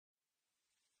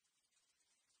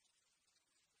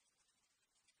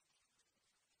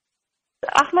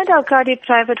Ahmed Al-Kadi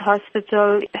Private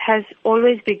Hospital has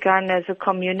always begun as a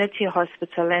community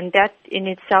hospital, and that in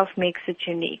itself makes it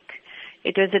unique.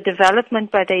 It was a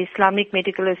development by the Islamic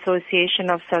Medical Association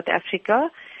of South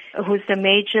Africa, who's the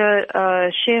major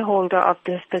shareholder of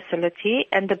this facility,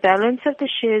 and the balance of the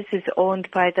shares is owned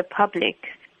by the public.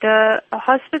 The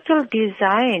hospital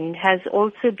design has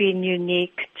also been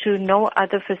unique to no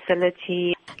other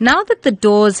facility. Now that the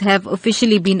doors have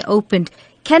officially been opened,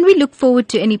 can we look forward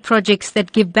to any projects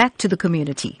that give back to the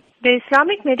community? The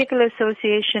Islamic Medical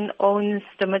Association owns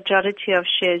the majority of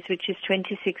shares, which is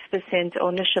 26%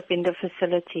 ownership in the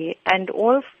facility, and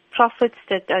all profits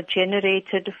that are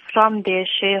generated from their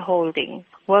shareholding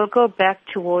will go back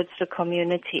towards the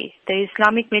community. The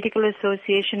Islamic Medical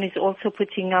Association is also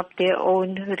putting up their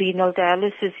own renal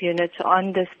dialysis units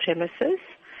on this premises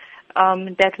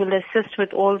that will assist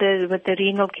with the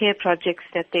renal care projects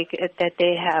that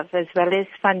they have, as well as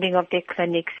funding of their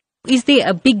clinics. Is there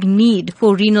a big need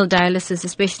for renal dialysis,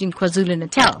 especially in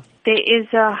KwaZulu-Natal? There is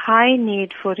a high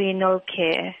need for renal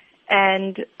care,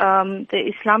 and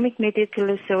the Islamic Medical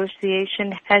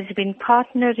Association has been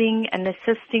partnering and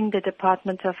assisting the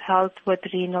Department of Health with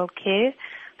renal care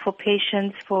for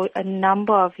patients for a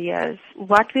number of years.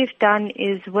 What we've done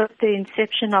is, with the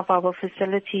inception of our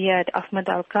facility here at Ahmed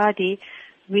Al-Kadi,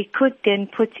 we could then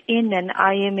put in an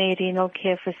IMA renal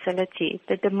care facility.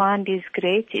 The demand is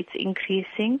great. It's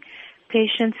increasing.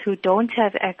 Patients who don't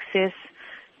have access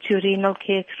to renal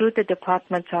care through the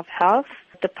Department of Health,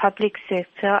 the public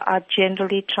sector, are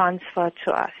generally transferred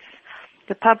to us.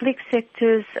 The public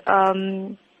sector's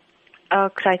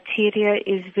criteria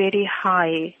is very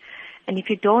high, and if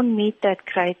you don't meet that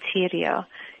criteria,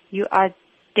 you are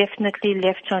definitely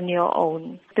left on your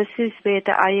own. This is where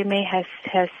the IMA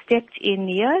has stepped in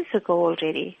years ago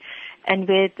already, and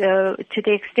where to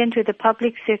the extent where the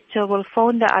public sector will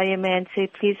phone the IMA and say,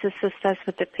 please assist us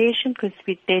with the patient because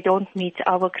they don't meet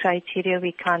our criteria,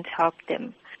 we can't help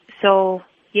them. So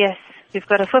yes, we've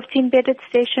got a 15-bedded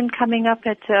station coming up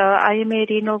at IMA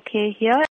Renal Care here.